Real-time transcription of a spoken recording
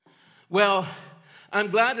Well, I'm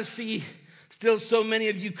glad to see still so many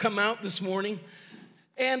of you come out this morning.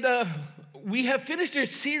 And we have finished our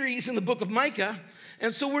series in the book of Micah.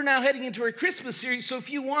 And so we're now heading into our Christmas series. So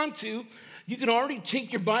if you want to, you can already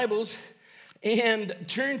take your Bibles and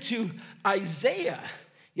turn to Isaiah.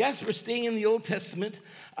 Yes, we're staying in the Old Testament.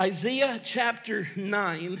 Isaiah chapter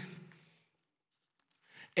 9.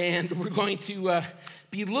 And we're going to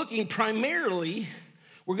be looking primarily,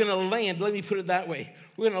 we're going to land, let me put it that way.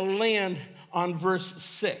 We're going to land on verse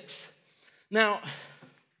 6. Now,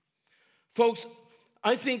 folks,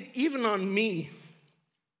 I think even on me,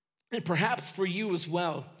 and perhaps for you as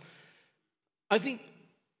well, I think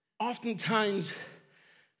oftentimes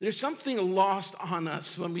there's something lost on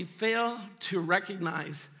us when we fail to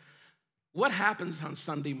recognize what happens on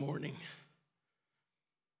Sunday morning.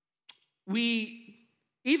 We,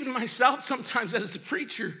 even myself sometimes as a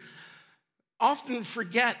preacher, often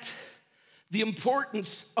forget the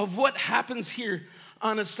importance of what happens here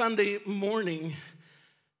on a Sunday morning.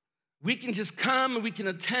 We can just come and we can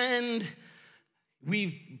attend.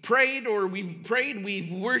 We've prayed,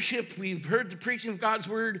 we've worshiped, we've heard the preaching of God's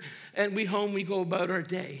word, and we go about our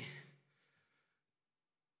day.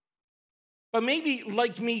 But maybe,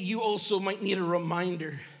 like me, you also might need a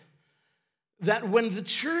reminder that when the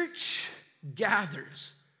church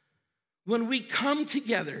gathers, when we come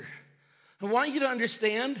together, I want you to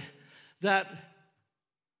understand that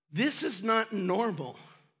this is not normal.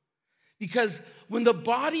 Because when the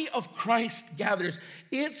body of Christ gathers,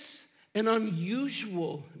 it's an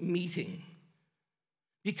unusual meeting.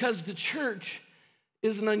 Because the church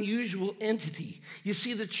is an unusual entity. You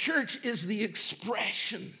see, the church is the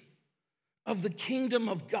expression of the kingdom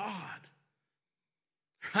of God,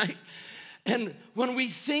 right? And when we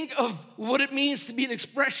think of what it means to be an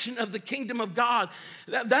expression of the kingdom of God,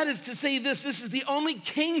 that is to say this is the only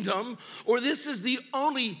kingdom, or this is the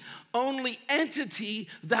only entity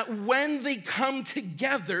that when they come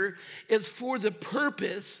together is for the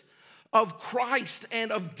purpose of Christ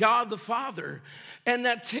and of God the Father. And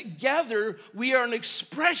that together we are an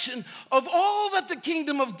expression of all that the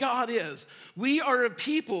kingdom of God is. We are a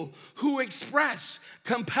people who express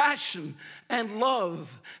compassion and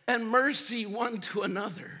love and mercy one to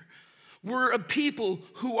another. We're a people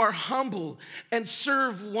who are humble and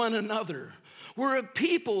serve one another. We're a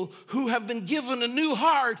people who have been given a new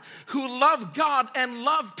heart, who love God and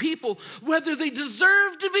love people, whether they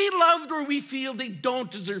deserve to be loved or we feel they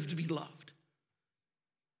don't deserve to be loved.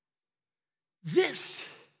 This,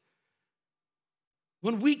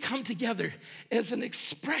 when we come together as an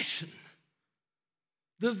expression,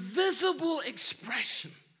 the visible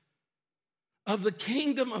expression of the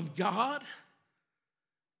kingdom of God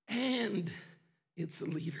and its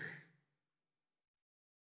leader.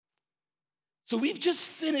 So we've just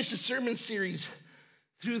finished a sermon series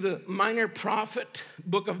through the minor prophet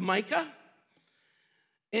book of Micah.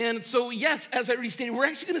 And so, yes, as I restated, we're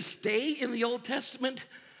actually going to stay in the Old Testament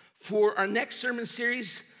for our next sermon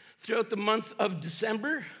series throughout the month of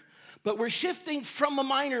December. But we're shifting from a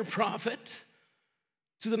minor prophet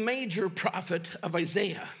to the major prophet of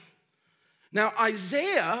Isaiah. Now,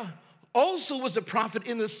 Isaiah also was a prophet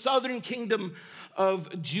in the southern kingdom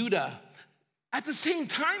of Judah. At the same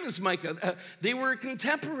time as Micah, they were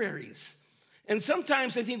contemporaries. And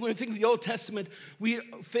sometimes I think when we think of the Old Testament, we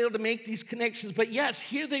fail to make these connections. But yes,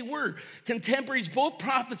 here they were, contemporaries, both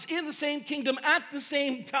prophets in the same kingdom at the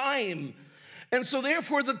same time. And so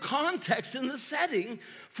therefore the context and the setting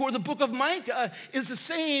for the book of Micah is the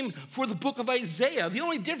same for the book of Isaiah. The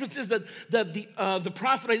only difference is that the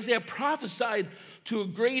prophet Isaiah prophesied to a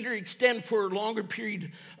greater extent for a longer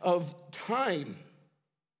period of time.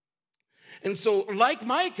 And so, like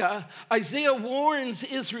Micah, Isaiah warns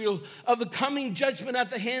Israel of the coming judgment at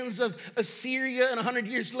the hands of Assyria and 100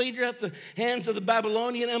 years later at the hands of the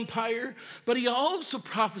Babylonian Empire. But he also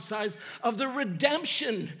prophesies of the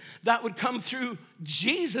redemption that would come through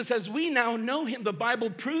Jesus as we now know him. The Bible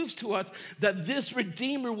proves to us that this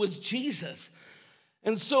Redeemer was Jesus.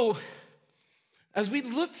 And so, as we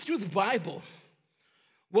look through the Bible,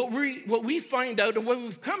 what we find out and what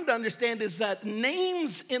we've come to understand is that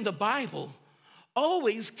names in the Bible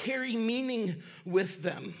always carry meaning with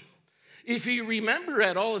them. If you remember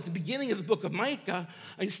at all at the beginning of the book of Micah,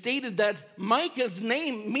 I stated that Micah's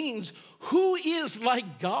name means who is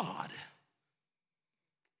like God.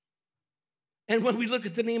 And when we look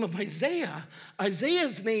at the name of Isaiah,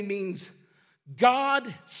 Isaiah's name means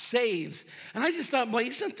God saves. And I just thought, well,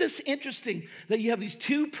 isn't this interesting that you have these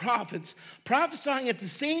two prophets prophesying at the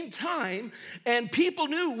same time and people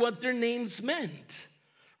knew what their names meant,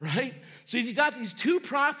 right? So you got these two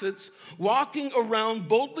prophets walking around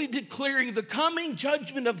boldly declaring the coming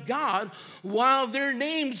judgment of God while their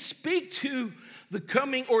names speak to the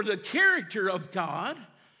coming or the character of God,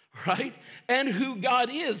 right? And who God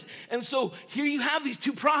is. And so here you have these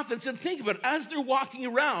two prophets, and think about it, as they're walking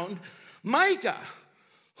around, Micah,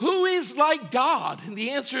 who is like God? And the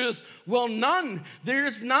answer is, well, none. There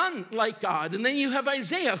is none like God. And then you have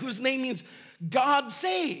Isaiah, whose name means God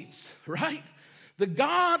saves, right? The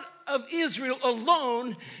God of Israel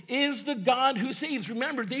alone is the God who saves.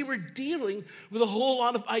 Remember, they were dealing with a whole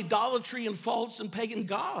lot of idolatry and false and pagan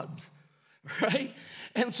gods, right?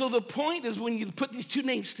 And so the point is, when you put these two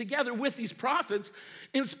names together with these prophets,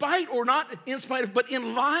 in spite or not in spite of, but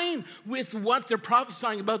in line with what they're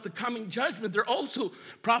prophesying about the coming judgment, they're also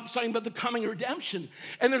prophesying about the coming redemption.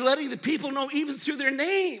 And they're letting the people know, even through their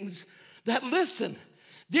names, that listen,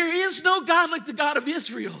 there is no God like the God of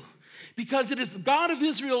Israel, because it is the God of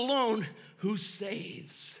Israel alone who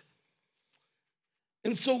saves.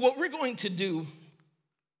 And so what we're going to do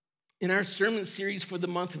in our sermon series for the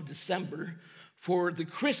month of December, for the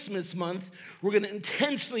Christmas month, we're going to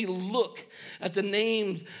intentionally look at the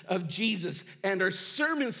name of Jesus. And our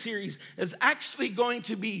sermon series is actually going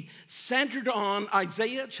to be centered on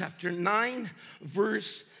Isaiah chapter 9,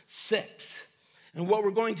 verse 6. And what we're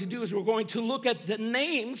going to do is we're going to look at the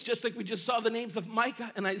names, just like we just saw the names of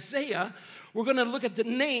Micah and Isaiah. We're going to look at the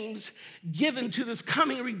names given to this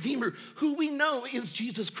coming Redeemer, who we know is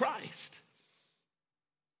Jesus Christ.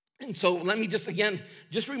 And so let me just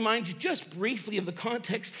remind you just briefly of the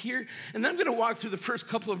context here. And then I'm going to walk through the first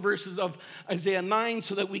couple of verses of Isaiah 9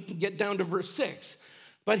 so that we can get down to verse 6.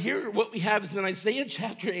 But here what we have is in Isaiah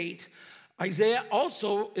chapter 8, Isaiah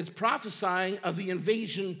also is prophesying of the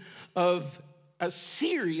invasion of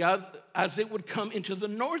Assyria as it would come into the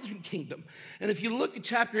northern kingdom. And if you look at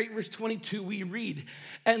chapter 8, verse 22, we read,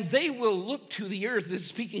 and they will look to the earth. This is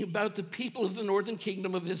speaking about the people of the northern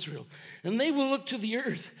kingdom of Israel. And they will look to the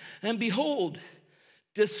earth, and behold,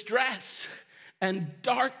 distress and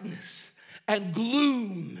darkness and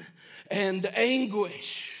gloom and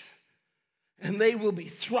anguish. And they will be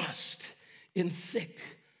thrust in thick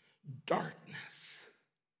darkness.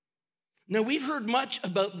 Now, we've heard much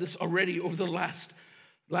about this already over the last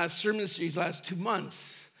sermon series, last 2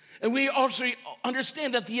 months. And we also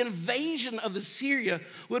understand that the invasion of Assyria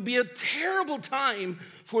would be a terrible time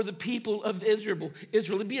for the people of Israel.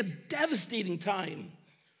 It'd be a devastating time.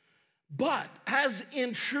 But as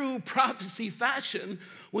in true prophecy fashion,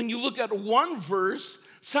 when you look at one verse,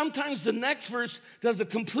 sometimes the next verse does a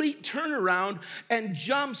complete turnaround and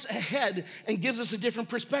jumps ahead and gives us a different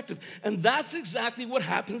perspective. And that's exactly what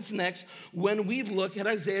happens next when we look at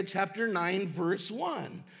Isaiah chapter 9, verse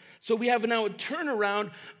 1. So we have now a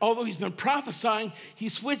turnaround. Although he's been prophesying, he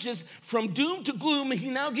switches from doom to gloom, and he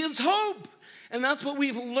now gives hope. And that's what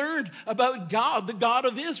we've learned about God, the God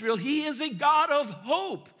of Israel. He is a God of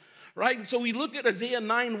hope, right? And so we look at Isaiah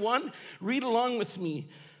 9:1. Read along with me.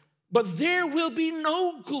 But there will be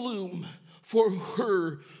no gloom for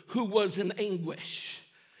her who was in anguish.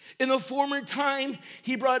 In the former time,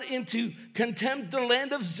 he brought into contempt the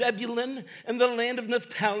land of Zebulun and the land of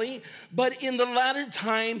Naphtali. But in the latter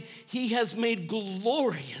time, he has made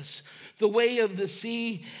glorious the way of the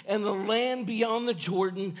sea and the land beyond the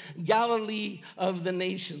Jordan, Galilee of the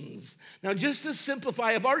nations. Now, just to simplify,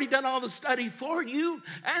 I've already done all the study for you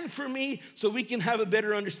and for me so we can have a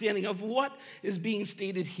better understanding of what is being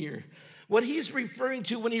stated here. What he's referring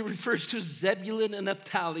to when he refers to Zebulun and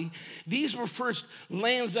Naphtali, these were first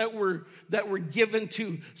lands that were given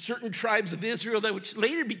to certain tribes of Israel, that which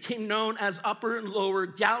later became known as Upper and Lower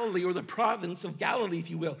Galilee, or the province of Galilee,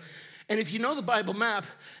 if you will. And if you know the Bible map,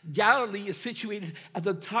 Galilee is situated at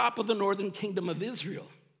the top of the northern kingdom of Israel.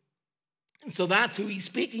 And so that's who he's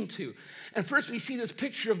speaking to. And first we see this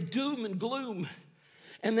picture of doom and gloom.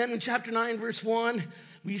 And then in chapter 9, verse 1,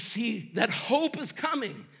 we see that hope is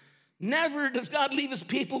coming. Never does God leave his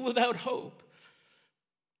people without hope.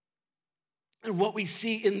 And what we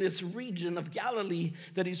see in this region of Galilee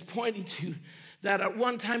that he's pointing to, that at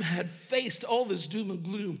one time had faced all this doom and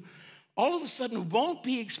gloom, all of a sudden won't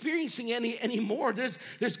be experiencing anymore.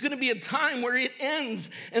 There's going to be a time where it ends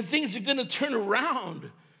and things are going to turn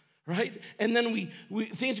around, right? And then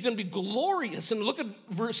things are going to be glorious. And look at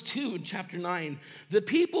verse 2 in chapter 9. The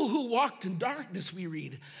people who walked in darkness, we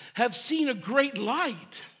read, have seen a great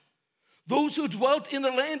light. Those who dwelt in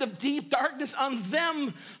the land of deep darkness, on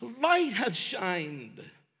them light has shined.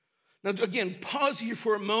 Now, again, pause here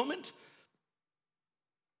for a moment.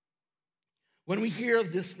 When we hear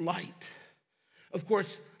of this light, of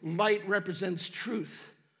course, light represents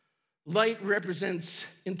truth. Light represents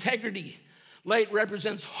integrity. Light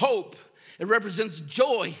represents hope. It represents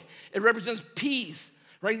joy. It represents peace,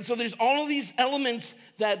 right? And so there's all of these elements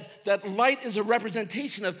that light is a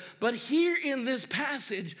representation of. But here in this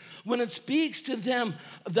passage, when it speaks to them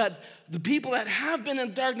that the people that have been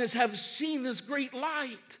in darkness have seen this great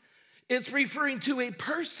light, it's referring to a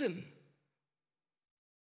person.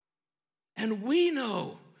 And we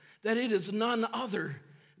know that it is none other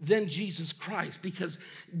than Jesus Christ, because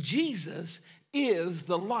Jesus is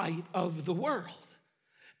the light of the world.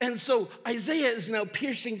 And so Isaiah is now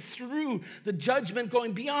piercing through the judgment,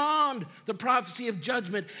 going beyond the prophecy of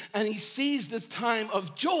judgment, and he sees this time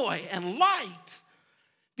of joy and light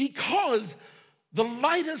because the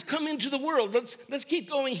light has come into the world. Let's keep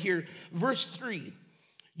going here. Verse 3.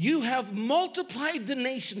 You have multiplied the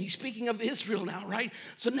nation. He's speaking of Israel now, right?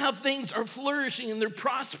 So now things are flourishing and they're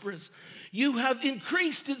prosperous. You have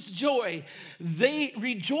increased its joy. They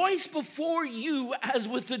rejoice before you as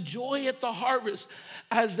with the joy at the harvest,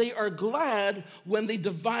 as they are glad when they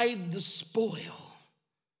divide the spoil.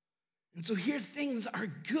 And so here things are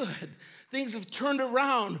good. Things have turned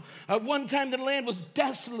around. At one time the land was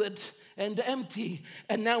desolate and empty,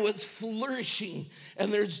 and now it's flourishing,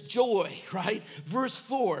 and there's joy, right? Verse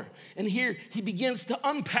 4, and here he begins to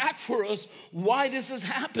unpack for us why this is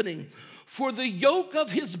happening. For the yoke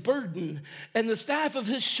of his burden and the staff of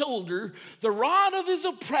his shoulder, the rod of his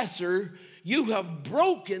oppressor, you have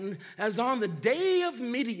broken as on the day of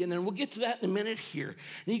Midian. And we'll get to that in a minute here.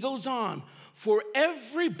 And he goes on, for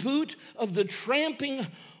every boot of the tramping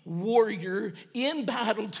warrior in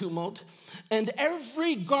battle tumult, and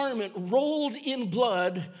every garment rolled in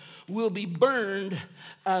blood will be burned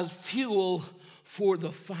as fuel for the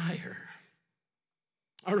fire.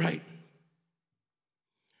 All right.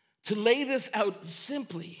 To lay this out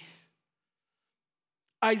simply,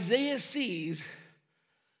 Isaiah sees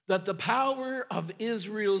that the power of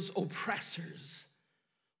Israel's oppressors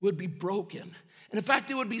would be broken. And in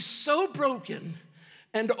fact, it would be so broken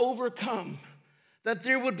and overcome that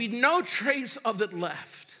there would be no trace of it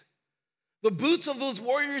left. The boots of those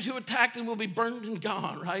warriors who attacked him will be burned and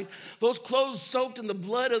gone, right? Those clothes soaked in the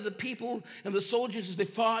blood of the people and the soldiers as they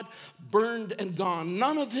fought, burned and gone.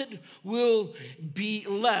 None of it will be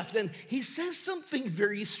left. And he says something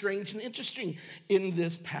very strange and interesting in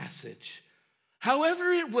this passage.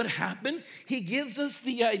 However it would happen, he gives us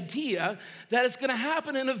the idea that it's going to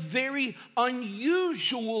happen in a very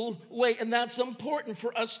unusual way, and that's important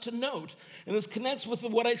for us to note. And this connects with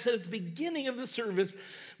what I said at the beginning of the service,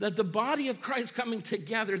 that the body of Christ coming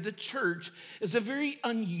together, the church, is a very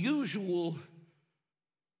unusual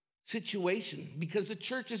situation because the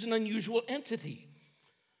church is an unusual entity.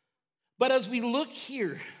 But as we look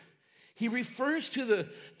here, he refers to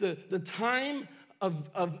the time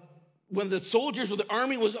of when the soldiers or the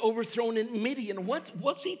army was overthrown in Midian.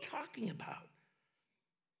 What's he talking about?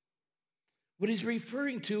 What he's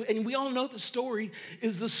referring to, and we all know the story,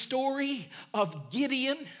 is the story of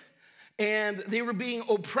Gideon, and they were being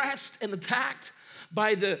oppressed and attacked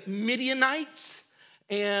by the Midianites,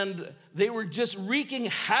 and they were just wreaking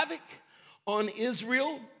havoc on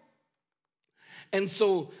Israel. And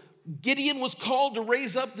so Gideon was called to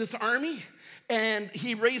raise up this army, and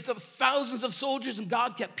he raised up thousands of soldiers, and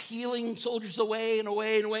God kept peeling soldiers away and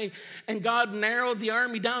away and away. And God narrowed the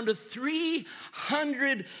army down to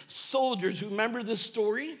 300 soldiers. Remember this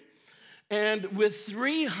story? And with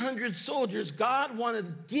 300 soldiers, God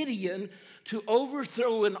wanted Gideon to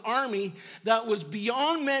overthrow an army that was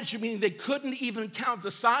beyond measure, meaning they couldn't even count.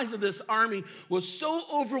 The size of this army was so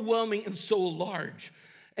overwhelming and so large.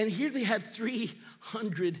 And here they had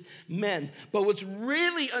 300 men. But what's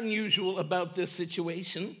really unusual about this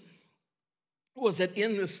situation was that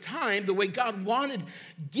in this time, the way God wanted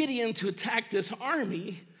Gideon to attack this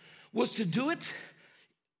army was to do it.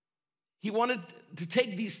 He wanted to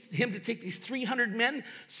take these 300 men,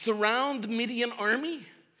 surround the Midian army,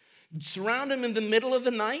 surround them in the middle of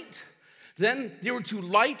the night. Then they were to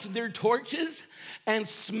light their torches and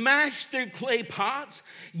smash their clay pots,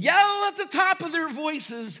 yell at the top of their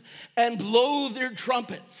voices, and blow their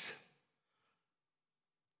trumpets.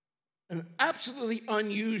 An absolutely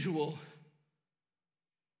unusual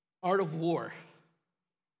art of war.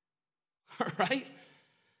 All right?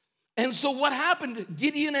 And so what happened?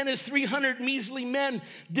 Gideon and his 300 measly men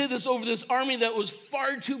did this over this army that was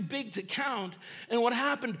far too big to count. And what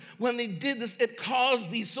happened when they did this, it caused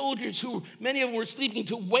these soldiers, who many of them were sleeping,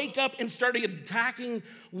 to wake up and started attacking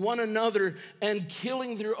one another and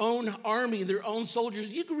killing their own army, their own soldiers.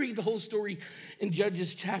 You can read the whole story in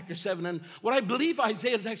Judges chapter 7. And what I believe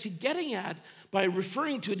Isaiah is actually getting at by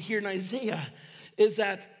referring to it here in Isaiah is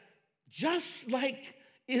that just like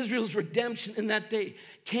Israel's redemption in that day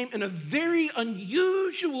came in a very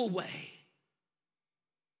unusual way.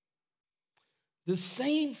 The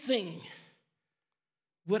same thing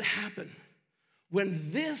would happen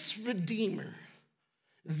when this Redeemer,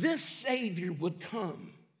 this Savior would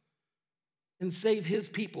come and save his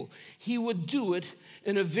people. He would do it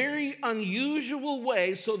in a very unusual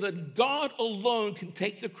way so that God alone can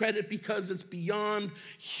take the credit because it's beyond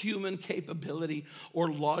human capability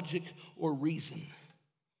or logic or reason.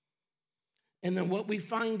 And then what we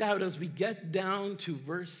find out as we get down to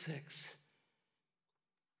verse 6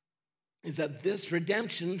 is that this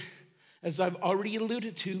redemption, as I've already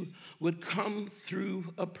alluded to, would come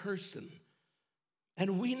through a person.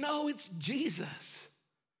 And we know it's Jesus.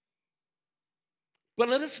 But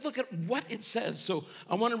let us look at what it says. So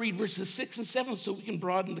I want to read verses 6 and 7 so we can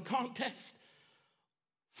broaden the context.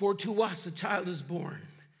 For to us a child is born.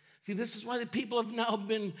 See, this is why the people have now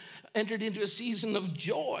been entered into a season of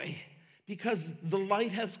joy, because the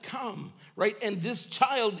light has come, right? And this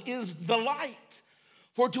child is the light.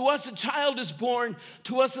 For to us a child is born,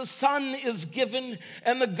 to us a son is given,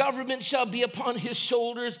 and the government shall be upon his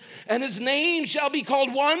shoulders, and his name shall be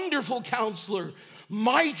called Wonderful Counselor,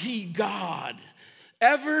 Mighty God,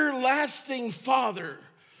 Everlasting Father,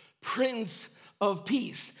 Prince of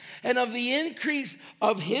Peace. And of the increase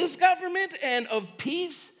of his government and of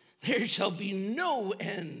peace there shall be no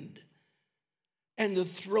end. And the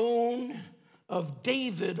throne of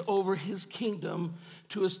David over his kingdom,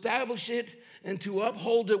 to establish it and to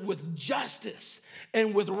uphold it with justice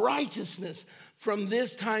and with righteousness from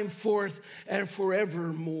this time forth and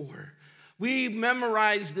forevermore. We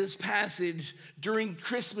memorize this passage during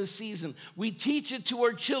Christmas season. We teach it to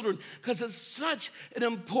our children because it's such an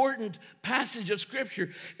important passage of Scripture.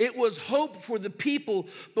 It was hope for the people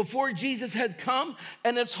before Jesus had come,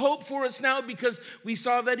 and it's hope for us now because we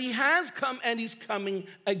saw that he has come and he's coming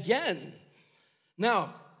again.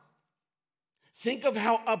 Now, think of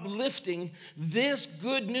how uplifting this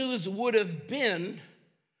good news would have been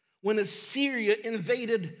when Assyria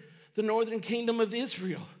invaded the northern kingdom of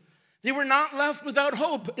Israel. They were not left without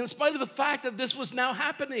hope, in spite of the fact that this was now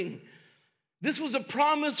happening. This was a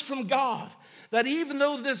promise from God, that even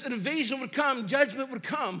though this invasion would come, judgment would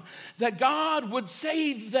come, that God would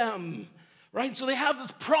save them, right? So they have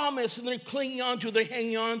this promise, and they're clinging on to it, they're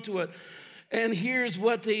hanging on to it. And here's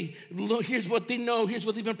what they know, here's what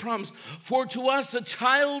they've been promised. For to us a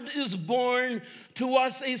child is born, to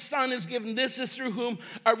us a son is given. This is through whom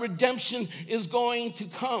our redemption is going to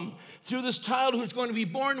come. Through this child who's going to be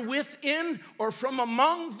born within or from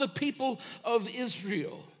among the people of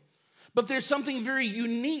Israel. But there's something very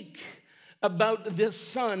unique about this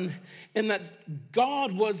son in that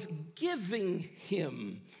God was giving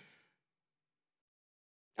him.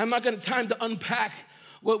 I'm not going to have time to unpack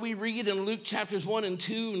what we read in Luke chapters 1 and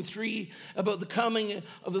 2 and 3 about the coming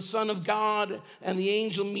of the Son of God and the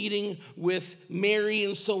angel meeting with Mary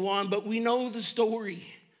and so on, but we know the story.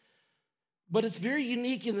 But it's very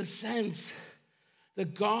unique in the sense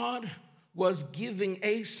that God was giving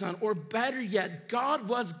a son, or better yet, God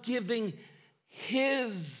was giving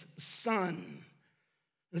his son.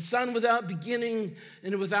 The son without beginning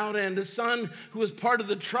and without end. The son who was part of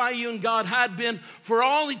the triune God, had been for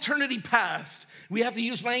all eternity past. We have to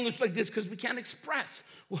use language like this because we can't express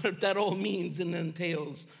what that all means and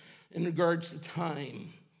entails in regards to time.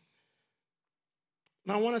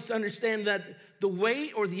 Now, I want us to understand that the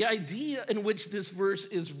way or the idea in which this verse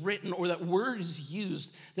is written, or that word is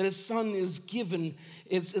used, that a son is given,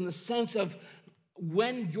 is in the sense of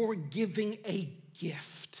when you're giving a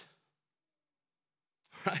gift,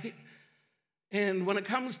 right? And when it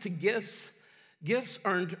comes to gifts, gifts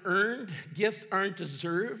aren't earned, gifts aren't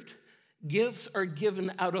deserved. Gifts are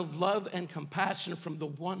given out of love and compassion from the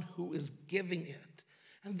one who is giving it.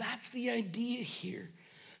 And that's the idea here,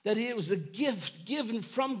 that it was a gift given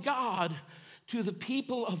from God to the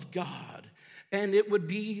people of God, and it would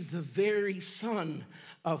be the very Son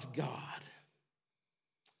of God.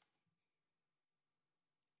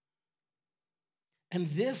 And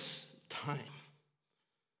this time,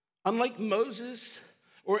 unlike Moses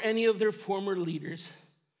or any of their former leaders,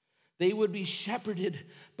 they would be shepherded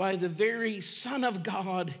by the very Son of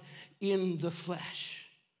God in the flesh,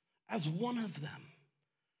 as one of them.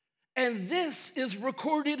 And this is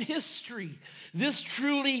recorded history. This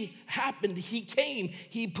truly happened. He came,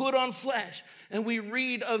 he put on flesh, and we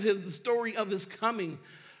read of the story of his coming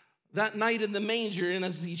that night in the manger. And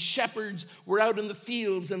as the shepherds were out in the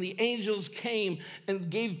fields, and the angels came and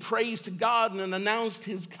gave praise to God and announced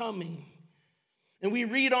his coming. And we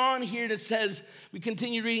read on here that says, we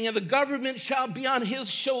continue reading, and the government shall be on his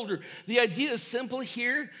shoulder. The idea is simple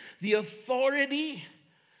here. The authority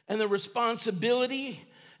and the responsibility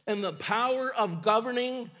and the power of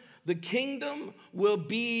governing the kingdom will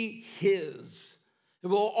be his. It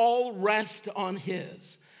will all rest on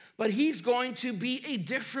his. But he's going to be a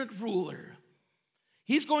different ruler.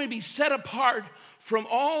 He's going to be set apart from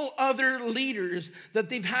all other leaders that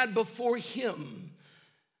they've had before him.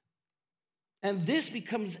 And this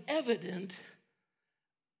becomes evident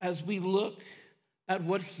as we look at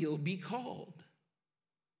what he'll be called.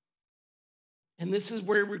 And this is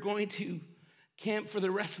where we're going to camp for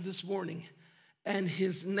the rest of this morning. And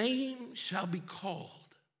his name shall be called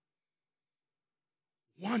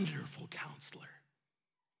Wonderful Counselor.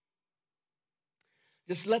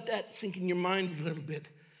 Just let that sink in your mind a little bit.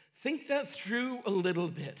 Think that through a little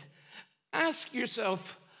bit. Ask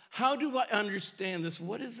yourself, how do I understand this?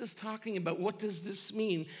 What is this talking about? What does this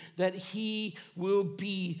mean? That he will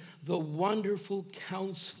be the Wonderful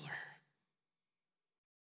Counselor.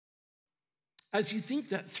 As you think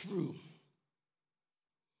that through,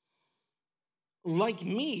 like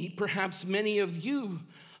me, perhaps many of you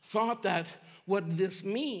thought that what this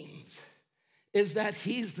means is that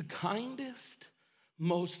he's the kindest,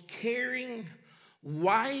 most caring,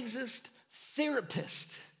 wisest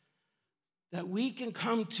therapist that we can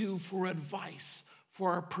come to for advice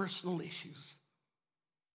for our personal issues.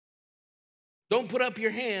 Don't put up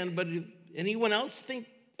your hand, but anyone else think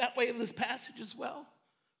that way of this passage as well?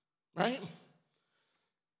 Right?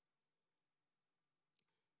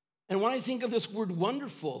 And when I think of this word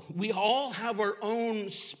wonderful, we all have our own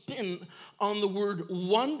spin on the word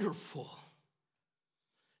wonderful.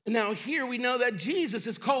 And now here we know that Jesus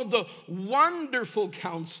is called the Wonderful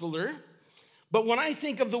Counselor. But when I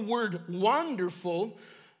think of the word wonderful,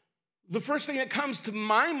 the first thing that comes to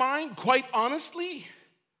my mind, quite honestly,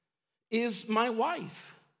 is my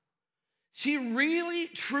wife. She really,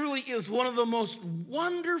 truly is one of the most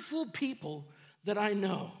wonderful people that I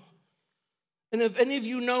know. And if any of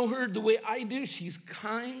you know her the way I do, she's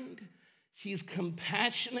kind, she's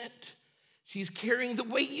compassionate, she's caring. The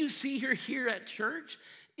way you see her here at church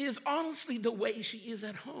is honestly the way she is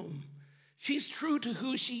at home. She's true to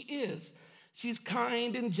who she is. She's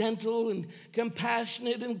kind and gentle and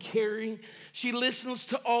compassionate and caring. She listens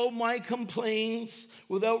to all my complaints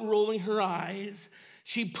without rolling her eyes.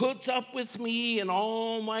 She puts up with me and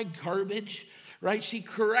all my garbage, right? She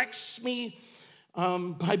corrects me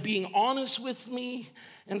by being honest with me,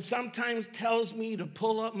 and sometimes tells me to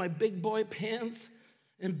pull up my big boy pants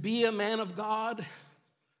and be a man of God.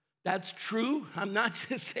 That's true. I'm not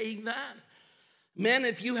just saying that. Men,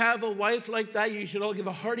 if you have a wife like that, you should all give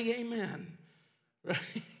a hearty amen.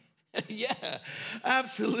 Right? Yeah,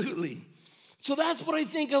 absolutely. So that's what I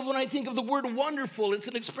think of when I think of the word wonderful. It's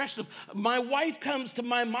an expression of my wife comes to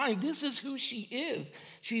my mind. This is who she is.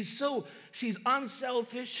 She's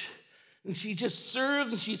unselfish. And she just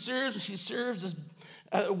serves, and she serves, and she serves as,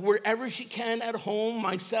 wherever she can at home,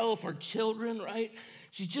 myself, our children, right?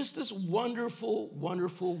 She's just this wonderful,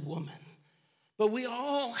 wonderful woman. But we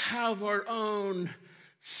all have our own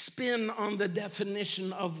spin on the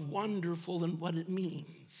definition of wonderful and what it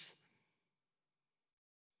means.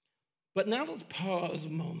 But now let's pause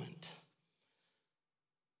a moment.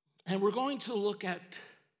 And we're going to look at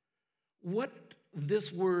what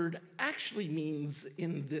this word actually means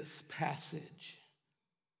in this passage.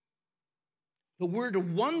 The word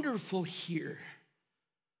wonderful here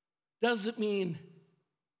doesn't mean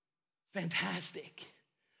fantastic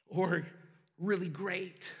or really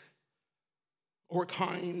great or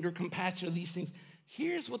kind or compassionate, these things.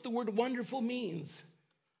 Here's what the word wonderful means: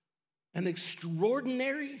 an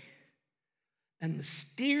extraordinary and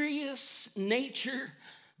mysterious nature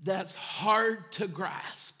that's hard to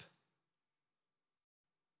grasp.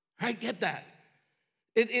 Right? Get that?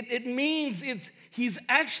 It means he's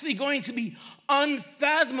actually going to be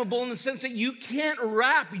unfathomable in the sense that you can't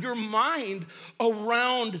wrap your mind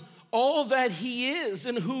around all that he is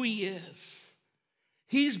and who he is.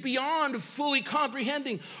 He's beyond fully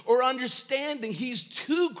comprehending or understanding. He's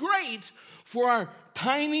too great for our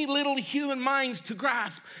tiny little human minds to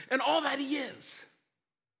grasp, and all that he is.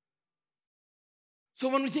 So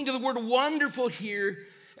when we think of the word wonderful here,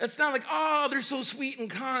 it's not like, oh, they're so sweet and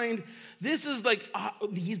kind. This is like,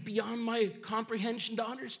 he's beyond my comprehension to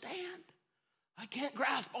understand. I can't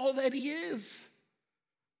grasp all that he is.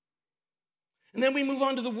 And then we move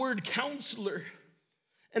on to the word counselor.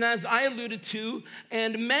 And as I alluded to,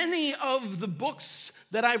 and many of the books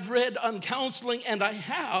that I've read on counseling, and I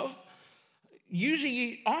have,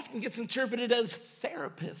 usually often gets interpreted as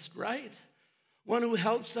therapist, right? One who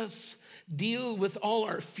helps us deal with all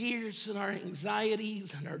our fears and our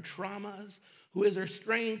anxieties and our traumas, who is our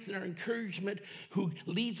strength and our encouragement, who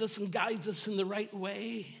leads us and guides us in the right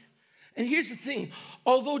way. And here's the thing,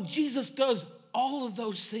 although Jesus does all of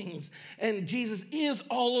those things, and Jesus is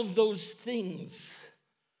all of those things,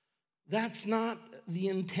 that's not the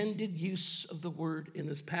intended use of the word in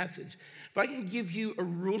this passage. If I can give you a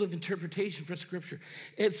rule of interpretation for Scripture,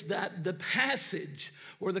 it's that the passage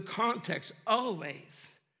or the context always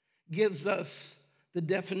gives us the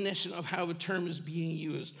definition of how a term is being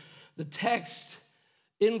used. The text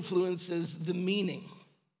influences the meaning.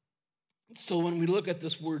 So when we look at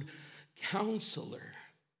this word counselor,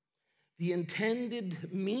 the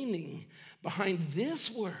intended meaning behind this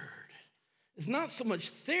word is not so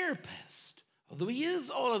much therapist, although he is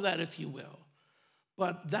all of that, if you will,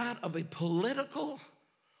 but that of a political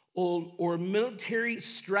or military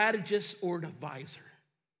strategist or advisor.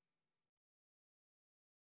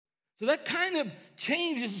 So that kind of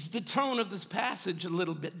changes the tone of this passage a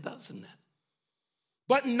little bit, doesn't it?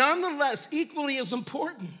 But nonetheless, equally as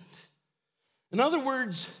important. In other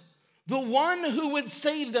words, the one who would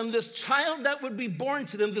save them, this child that would be born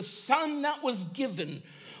to them, the son that was given,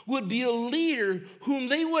 would be a leader whom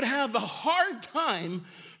they would have a hard time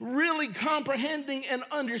really comprehending and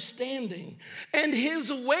understanding. And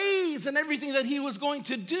his ways and everything that he was going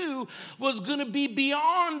to do was going to be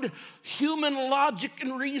beyond human logic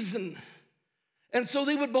and reason. And so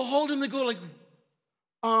they would behold him and go like,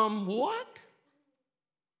 what?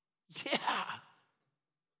 Yeah.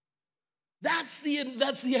 That's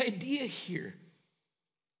the idea here.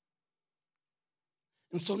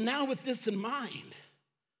 And so now with this in mind,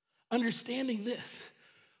 understanding this,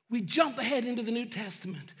 we jump ahead into the New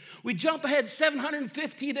Testament. We jump ahead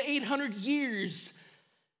 750 to 800 years,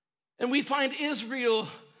 and we find Israel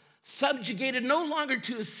subjugated no longer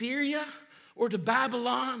to Assyria or to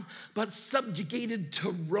Babylon, but subjugated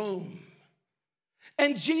to Rome.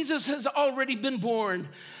 And Jesus has already been born.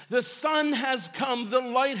 The sun has come, the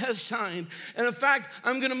light has shined. And in fact,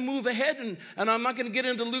 I'm going to move ahead and I'm not going to get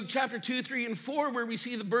into Luke chapter 2, 3, and 4, where we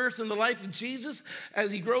see the birth and the life of Jesus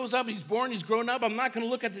as he grows up, he's born, he's grown up. I'm not going to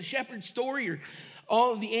look at the shepherd story or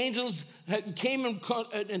all of the angels that came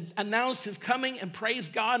and announced his coming and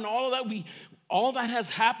praised God and all of that. All that has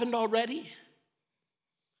happened already.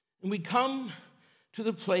 And we come to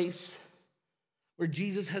the place where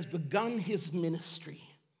Jesus has begun his ministry.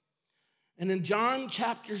 And in John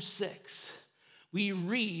chapter 6, we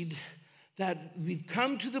read that we've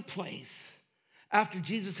come to the place after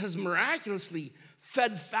Jesus has miraculously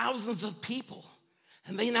fed thousands of people,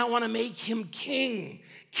 and they now want to make him king,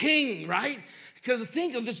 right? Because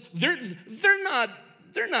think of this, they're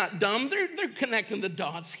not dumb, they're connecting the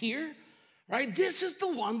dots here, right? This is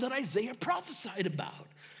the one that Isaiah prophesied about.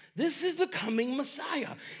 This is the coming Messiah.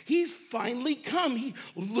 He's finally come.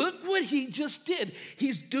 Look what he just did.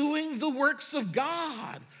 He's doing the works of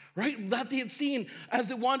God, right? That they had seen as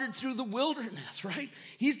they wandered through the wilderness, right?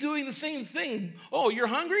 He's doing the same thing. Oh, you're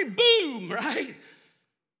hungry? Boom, right?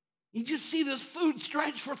 You just see this food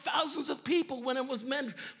stretched for thousands of people when it was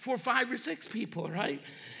meant for 5 or 6 people, right?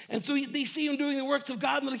 And so they see him doing the works of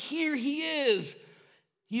God, and here he is.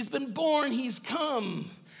 He's been born. He's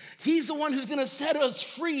come. He's the one who's going to set us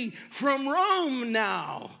free from Rome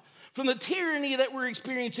now, from the tyranny that we're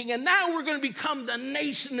experiencing. And now we're going to become the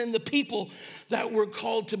nation and the people that we're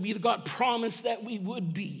called to be, that God promised that we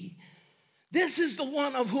would be. This is the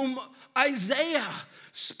one of whom Isaiah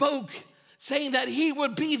spoke, saying that he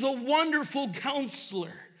would be the wonderful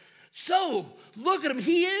counselor. So, look at him.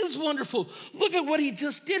 He is wonderful. Look at what he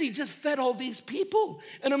just did. He just fed all these people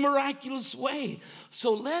in a miraculous way.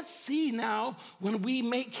 So let's see now, when we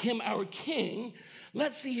make him our king,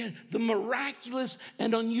 let's see the miraculous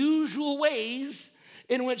and unusual ways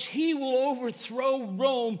in which he will overthrow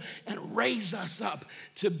Rome and raise us up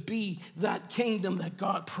to be that kingdom that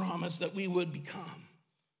God promised that we would become.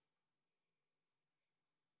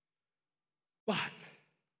 But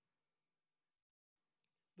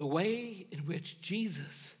the way in which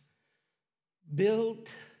Jesus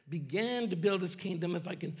began to build his kingdom, if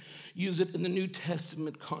I can use it in the New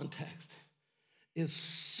Testament context, is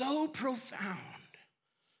so profound,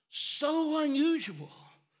 so unusual,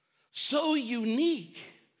 so unique,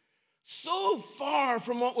 so far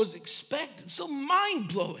from what was expected, so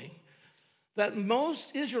mind-blowing, that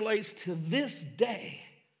most Israelites to this day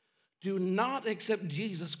do not accept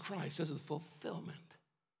Jesus Christ as the fulfillment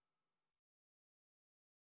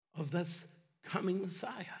of this coming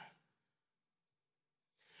Messiah.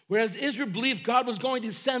 Whereas Israel believed God was going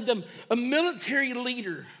to send them a military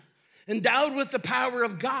leader endowed with the power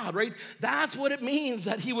of God, right? That's what it means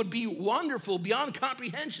that he would be wonderful beyond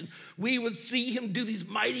comprehension. We would see him do these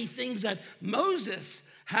mighty things that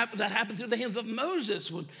happened through the hands of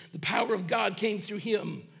Moses when the power of God came through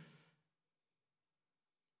him.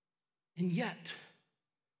 And yet,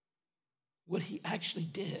 what he actually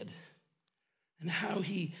did and how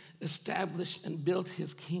he established and built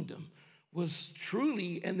his kingdom was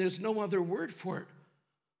truly, and there's no other word for it,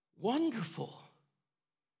 wonderful.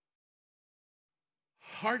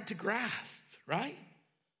 Hard to grasp, right?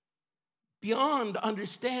 Beyond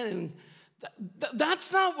understanding.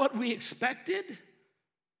 That's not what we expected.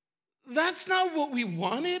 That's not what we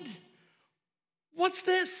wanted. What's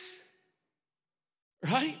this?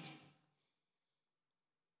 Right?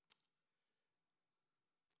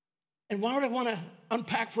 And what I want to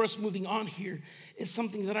unpack for us moving on here is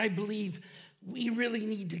something that I believe we really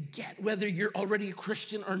need to get, whether you're already a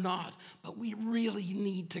Christian or not, but we really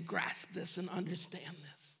need to grasp this and understand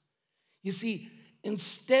this. You see,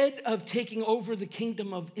 instead of taking over the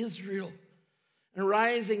kingdom of Israel and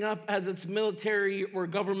rising up as its military or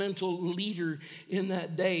governmental leader in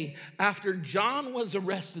that day, after John was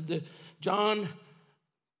arrested, the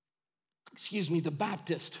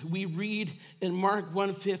Baptist, we read in Mark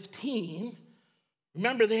 1:15,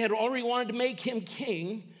 remember they had already wanted to make him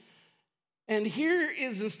king, and here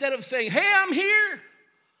is, instead of saying, hey, I'm here,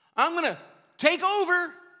 I'm gonna take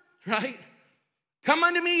over, right? Come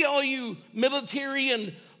unto me, all you military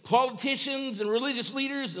and politicians and religious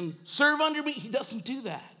leaders, and serve under me. He doesn't do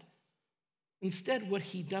that. Instead, what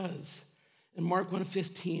he does, in Mark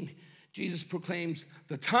 1:15, Jesus proclaims,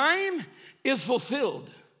 the time is fulfilled.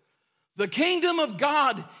 The kingdom of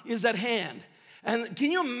God is at hand. And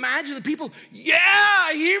can you imagine the people?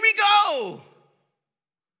 Yeah, here we go.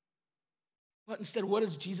 But instead, what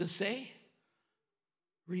does Jesus say?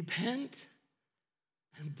 Repent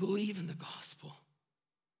and believe in the gospel.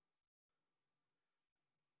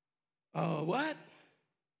 What?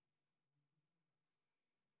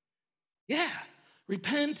 Yeah,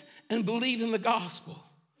 repent and believe in the gospel.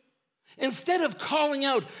 Instead of calling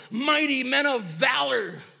out mighty men of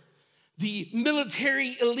valor, the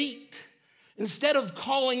military elite, instead of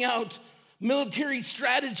calling out military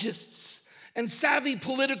strategists and savvy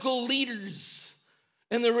political leaders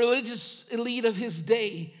and the religious elite of his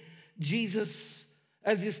day, Jesus,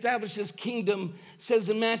 as he established his kingdom, says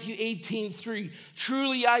in Matthew 18:3,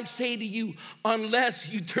 truly I say to you, unless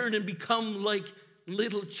you turn and become like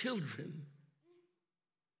little children,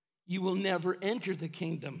 you will never enter the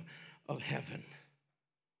kingdom of heaven.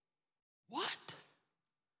 What?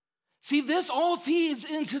 See, this all feeds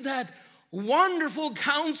into that wonderful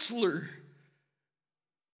counselor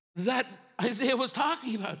that Isaiah was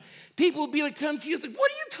talking about. People would be like confused, like,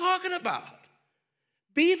 what are you talking about?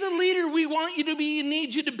 Be the leader we want you to be and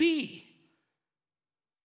need you to be.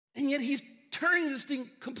 And yet he's turning this thing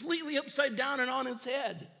completely upside down and on its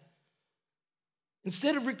head.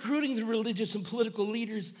 Instead of recruiting the religious and political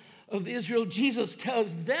leaders of Israel, Jesus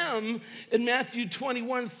tells them in Matthew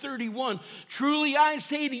 21:31, truly I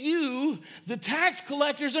say to you, the tax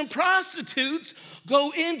collectors and prostitutes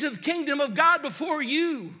go into the kingdom of God before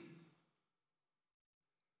you.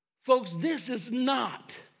 Folks, this is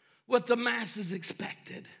not what the masses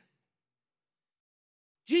expected.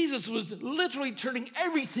 Jesus was literally turning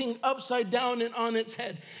everything upside down and on its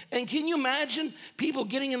head. And can you imagine people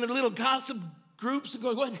getting in their little gossip groups and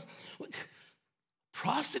going, what?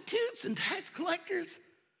 Prostitutes and tax collectors?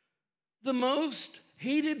 The most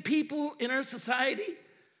hated people in our society?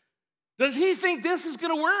 Does he think this is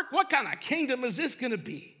going to work? What kind of kingdom is this going to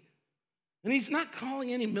be? And he's not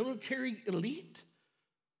calling any military elite.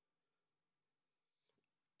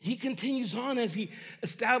 He continues on as he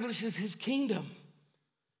establishes his kingdom,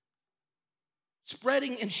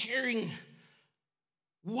 spreading and sharing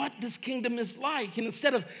what this kingdom is like. And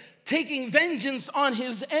instead of taking vengeance on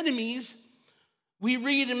his enemies, we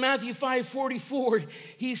read in Matthew 5:44,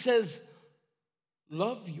 he says,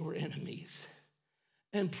 love your enemies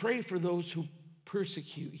and pray for those who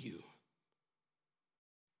persecute you.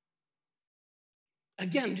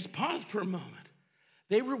 Again, just pause for a moment.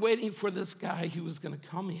 They were waiting for this guy who was going to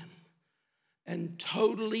come in and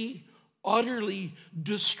totally, utterly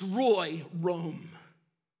destroy Rome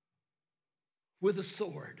with a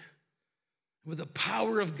sword, with the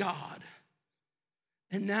power of God.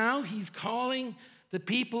 And now he's calling the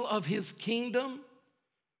people of his kingdom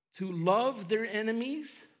to love their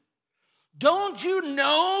enemies. Don't you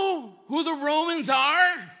know who the Romans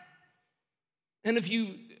are? And if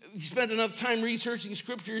you spent enough time researching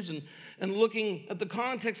scriptures and looking at the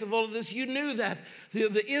context of all of this, you knew that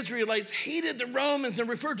the Israelites hated the Romans and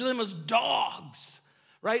referred to them as dogs,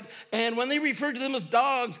 right? And when they referred to them as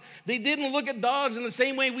dogs, they didn't look at dogs in the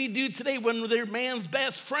same way we do today when they're man's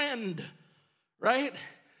best friend, right?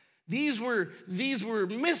 These were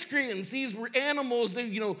miscreants. These were animals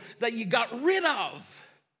that, that you got rid of,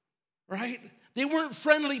 right? They weren't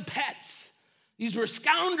friendly pets. These were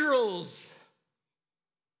scoundrels.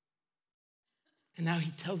 And now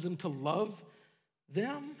he tells them to love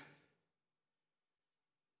them.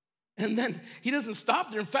 And then he doesn't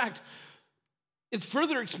stop there. In fact, it's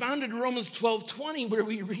further expounded in Romans 12:20, where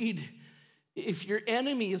we read, if your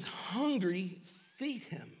enemy is hungry, feed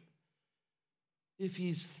him. If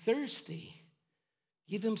he's thirsty,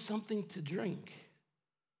 give him something to drink.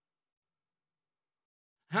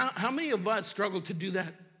 How many of us struggle to do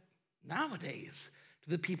that nowadays to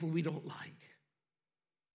the people we don't like?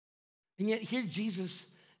 And yet here Jesus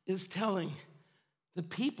is telling the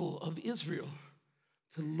people of Israel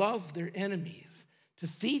to love their enemies, to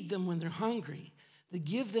feed them when they're hungry, to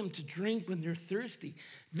give them to drink when they're thirsty.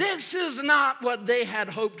 This is not what they had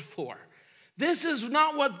hoped for. This is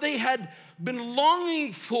not what they had been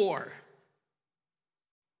longing for.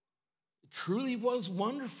 It truly was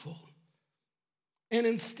wonderful. And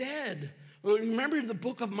instead, remember in the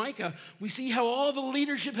book of Micah, we see how all the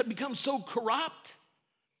leadership had become so corrupt,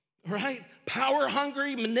 right? Power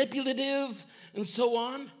hungry, manipulative, and so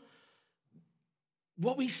on.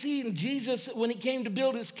 What we see in Jesus when he came to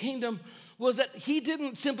build his kingdom was that he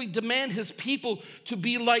didn't simply demand his people to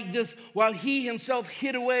be like this while he himself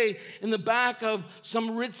hid away in the back of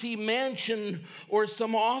some ritzy mansion or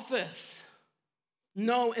some office.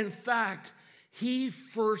 No, in fact, he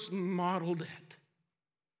first modeled it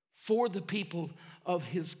for the people of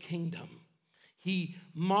his kingdom. He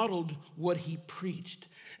modeled what he preached.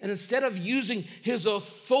 And instead of using his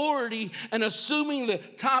authority and assuming the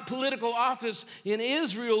top political office in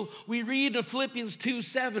Israel, we read in Philippians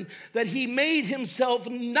 2:7 that he made himself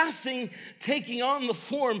nothing, taking on the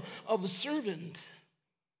form of a servant.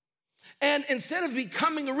 And instead of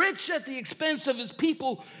becoming rich at the expense of his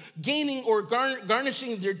people, gaining or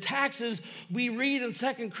garnishing their taxes, we read in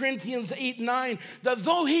 2 Corinthians 8:9 that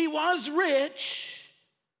though he was rich,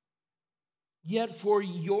 yet for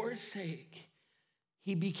your sake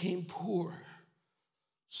he became poor,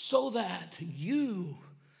 so that you,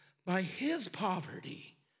 by his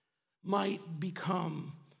poverty, might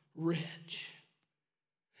become rich.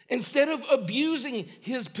 Instead of abusing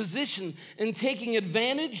his position and taking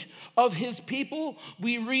advantage of his people,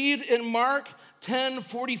 we read in Mark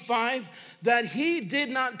 10:45 that he did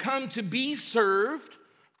not come to be served,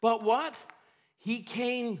 but what? He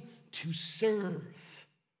came to serve.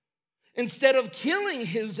 Instead of killing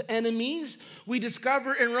his enemies, we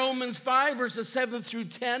discover in Romans 5, verses 7 through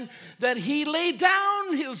 10, that he laid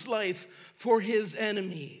down his life for his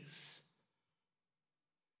enemies.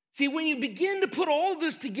 See, when you begin to put all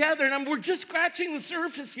this together, and we're just scratching the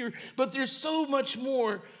surface here, but there's so much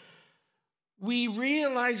more, we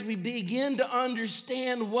realize, we begin to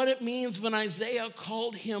understand what it means when Isaiah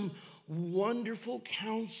called him Wonderful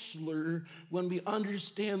Counselor, when we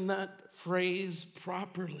understand that phrase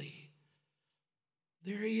properly.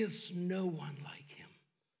 There is no one like him.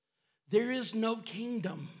 There is no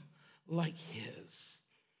kingdom like his.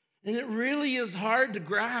 And it really is hard to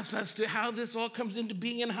grasp as to how this all comes into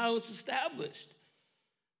being and how it's established.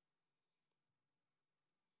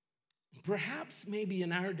 Perhaps maybe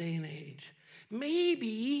in our day and age,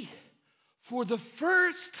 maybe for the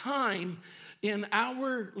first time in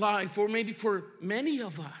our life, or maybe for many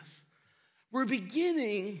of us, we're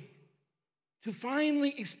beginning to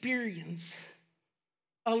finally experience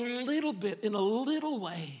a little bit, in a little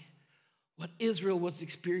way, what Israel was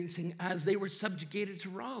experiencing as they were subjugated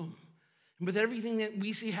to Rome. And with everything that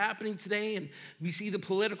we see happening today, and we see the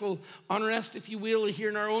political unrest, if you will, here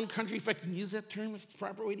in our own country, if I can use that term, if it's the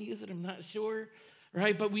proper way to use it, I'm not sure,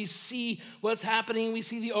 right? But we see what's happening, we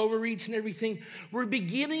see the overreach and everything. We're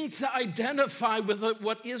beginning to identify with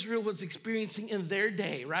what Israel was experiencing in their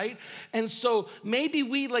day, right? And so maybe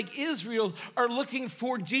we, like Israel, are looking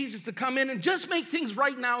for Jesus to come in and just make things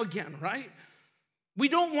right now again, right? We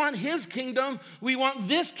don't want his kingdom, we want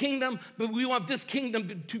this kingdom, but we want this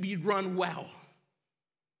kingdom to be run well.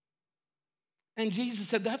 And Jesus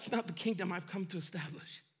said, that's not the kingdom I've come to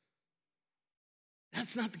establish.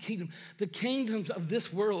 That's not the kingdom. The kingdoms of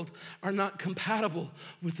this world are not compatible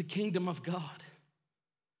with the kingdom of God.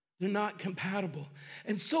 They're not compatible.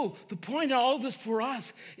 And so the point of all this for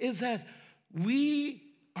us is that we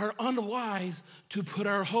are unwise to put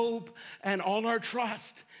our hope and all our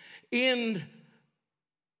trust in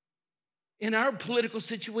our political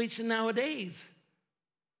situation nowadays.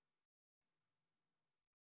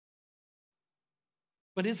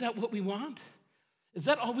 But is that what we want? Is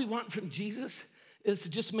that all we want from Jesus? Is to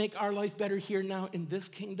just make our life better here now in this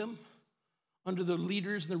kingdom? Under the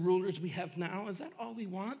leaders and the rulers we have now? Is that all we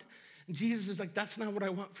want? And Jesus is like, that's not what I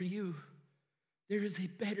want for you. There is a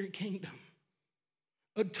better kingdom.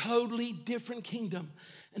 A totally different kingdom.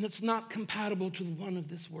 And it's not compatible to the one of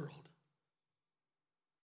this world.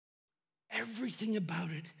 Everything about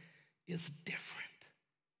it is different.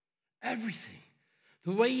 Everything.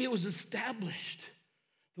 The way it was established,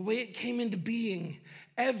 the way it came into being,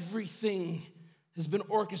 everything has been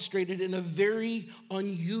orchestrated in a very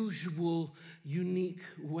unusual, unique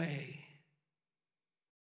way.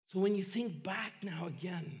 So when you think back now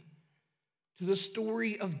again to the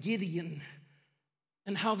story of Gideon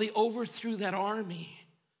and how they overthrew that army,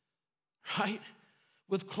 right?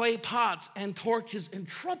 With clay pots and torches and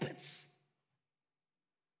trumpets.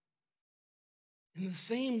 In the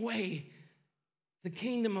same way, the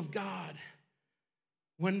kingdom of God,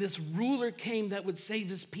 when this ruler came that would save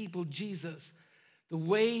his people, Jesus, the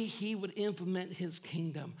way he would implement his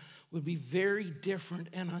kingdom would be very different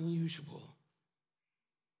and unusual.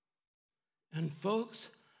 And folks,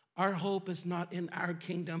 our hope is not in our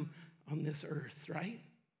kingdom on this earth, right?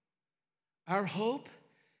 Our hope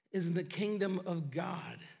is in the kingdom of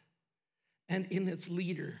God and in its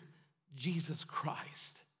leader, Jesus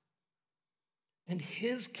Christ. And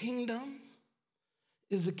his kingdom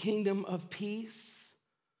is a kingdom of peace,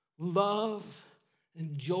 love,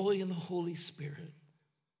 and joy in the Holy Spirit.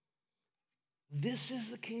 This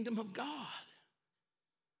is the kingdom of God.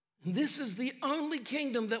 And this is the only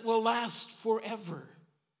kingdom that will last forever.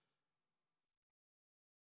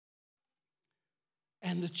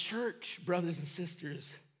 And the church, brothers and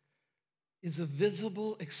sisters, is a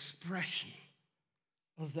visible expression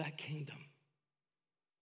of that kingdom.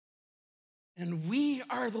 And we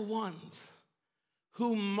are the ones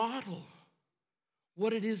who model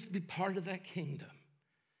what it is to be part of that kingdom.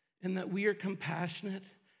 And that we are compassionate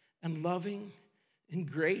and loving and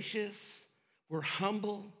gracious. We're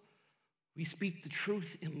humble. We speak the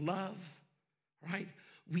truth in love, right?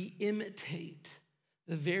 We imitate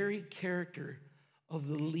the very character of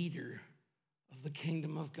the leader of the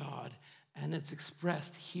kingdom of God, and it's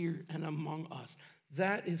expressed here and among us.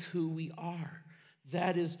 That is who we are.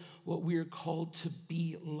 That is what we are called to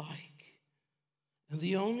be like. And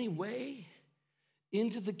the only way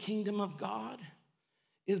into the kingdom of God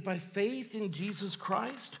is by faith in Jesus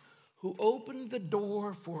Christ, who opened the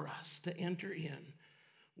door for us to enter in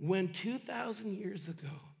when 2,000 years ago,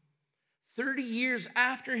 30 years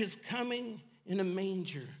after his coming in a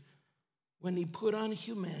manger, when he put on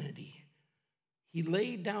humanity, he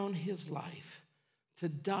laid down his life to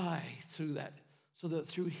die through that, so that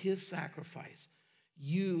through his sacrifice,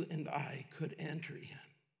 you and I could enter in.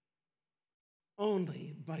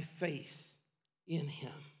 Only by faith in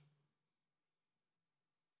him.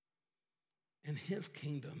 And his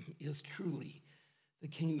kingdom is truly the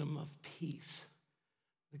kingdom of peace,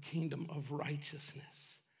 the kingdom of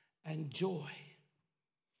righteousness and joy.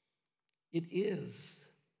 It is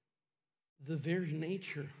the very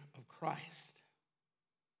nature of Christ.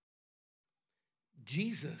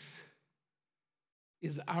 Jesus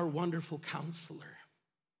is our wonderful counselor.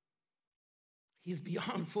 He's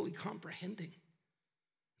beyond fully comprehending.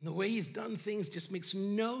 And the way he's done things just makes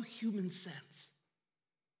no human sense.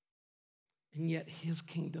 And yet his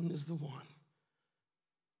kingdom is the one,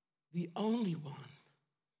 the only one,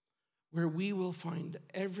 where we will find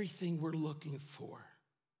everything we're looking for.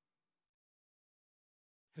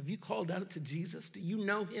 Have you called out to Jesus? Do you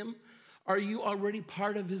know him? Are you already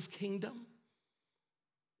part of his kingdom?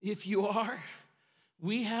 If you are,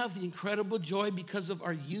 we have the incredible joy because of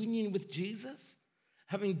our union with Jesus,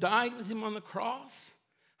 having died with him on the cross,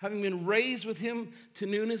 having been raised with him to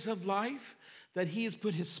newness of life, that he has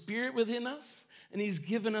put his spirit within us, and he's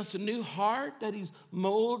given us a new heart that he's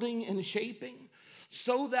molding and shaping,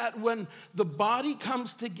 so that when the body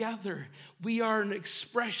comes together, we are an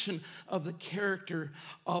expression of the character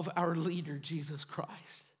of our leader, Jesus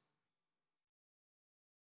Christ.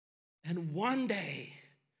 And one day,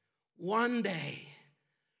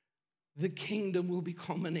 the kingdom will be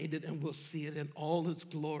culminated and we'll see it in all its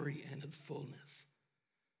glory and its fullness.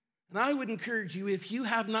 And I would encourage you, if you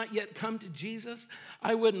have not yet come to Jesus,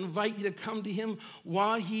 I would invite you to come to him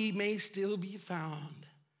while he may still be found.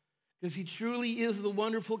 Because he truly is the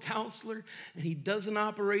wonderful counselor, and he doesn't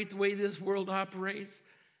operate the way this world operates.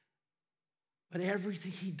 But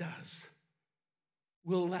everything he does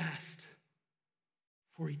will last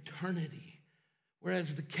for eternity,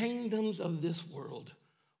 whereas the kingdoms of this world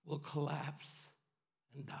will collapse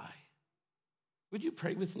and die. Would you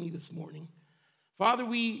pray with me this morning? Father,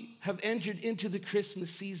 we have entered into the Christmas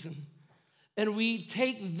season, And we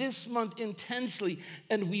take this month intensely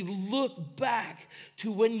and we look back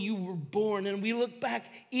to when you were born, and we look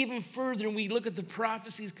back even further and we look at the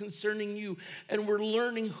prophecies concerning you, and we're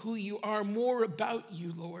learning who you are, more about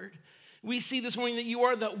you, Lord. We see this morning that you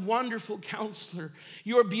are that wonderful counselor.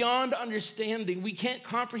 You are beyond understanding. We can't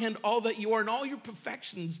comprehend all that you are and all your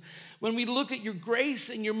perfections when we look at your grace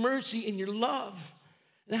and your mercy and your love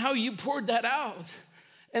and how you poured that out,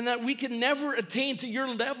 and that we can never attain to your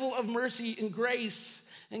level of mercy and grace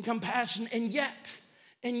and compassion. And yet,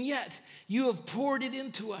 you have poured it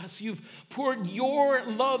into us. You've poured your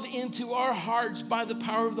love into our hearts by the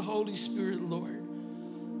power of the Holy Spirit, Lord.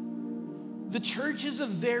 The church is a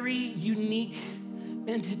very unique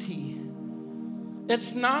entity.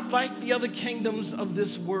 It's not like the other kingdoms of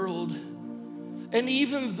this world. And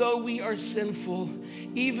even though we are sinful,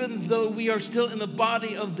 even though we are still in the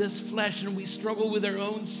body of this flesh and we struggle with our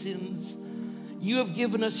own sins, you have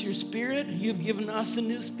given us your spirit. You've given us a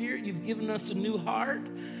new spirit. You've given us a new heart.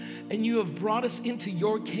 And you have brought us into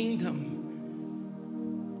your kingdom.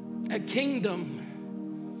 A kingdom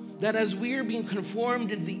that as we are being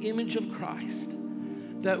conformed into the image of Christ,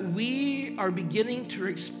 that we are beginning to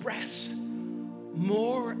express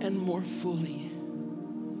more and more fully.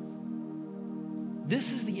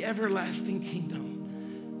 This is the everlasting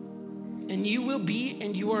kingdom. And you will be,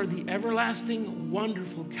 and you are the everlasting,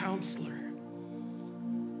 wonderful counselor.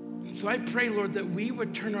 And so I pray, Lord, that we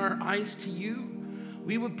would turn our eyes to you,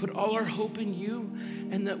 we would put all our hope in you,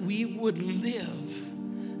 and that we would live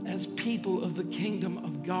as people of the kingdom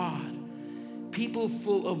of God, people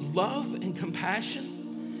full of love and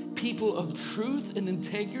compassion, people of truth and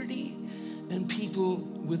integrity, and people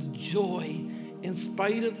with joy in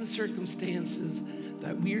spite of the circumstances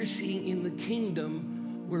that we are seeing in the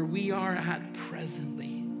kingdom where we are at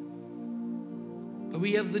presently. But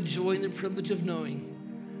we have the joy and the privilege of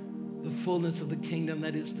knowing the fullness of the kingdom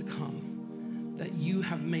that is to come, that you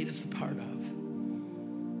have made us a part of.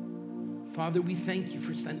 Father, we thank you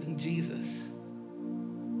for sending Jesus.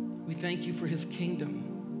 We thank you for his kingdom.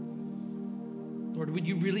 Lord, would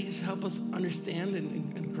you really just help us understand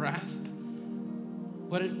and grasp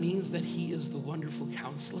what it means that he is the wonderful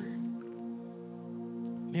counselor?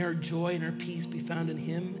 May our joy and our peace be found in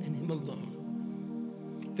him and him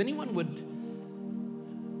alone. If anyone would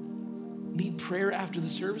need prayer after the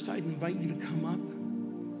service, I'd invite you to come up.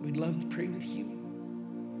 We'd love to pray with you.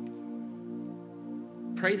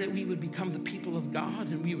 Pray that we would become the people of God,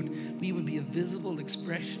 and we would be a visible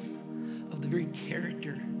expression of the very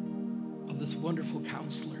character of this wonderful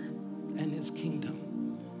counselor and his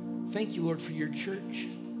kingdom. Thank you, Lord, for your church.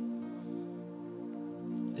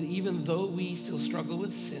 That even though we still struggle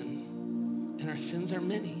with sin, and our sins are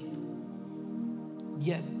many,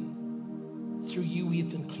 yet through you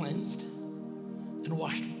we've been cleansed and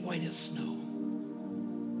washed white as snow.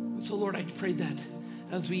 And so, Lord, I pray that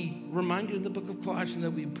as we remind you in the book of Colossians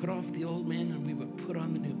that we put off the old man and we would put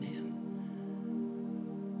on the new man.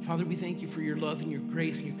 Father, we thank you for your love and your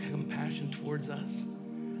grace and your compassion towards us.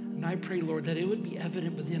 And I pray, Lord, that it would be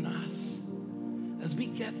evident within us as we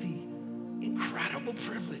get the incredible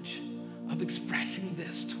privilege of expressing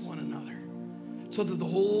this to one another, so that the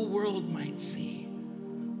whole world might see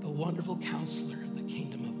the wonderful counselor of the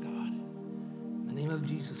kingdom of God. In the name of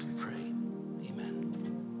Jesus, we pray.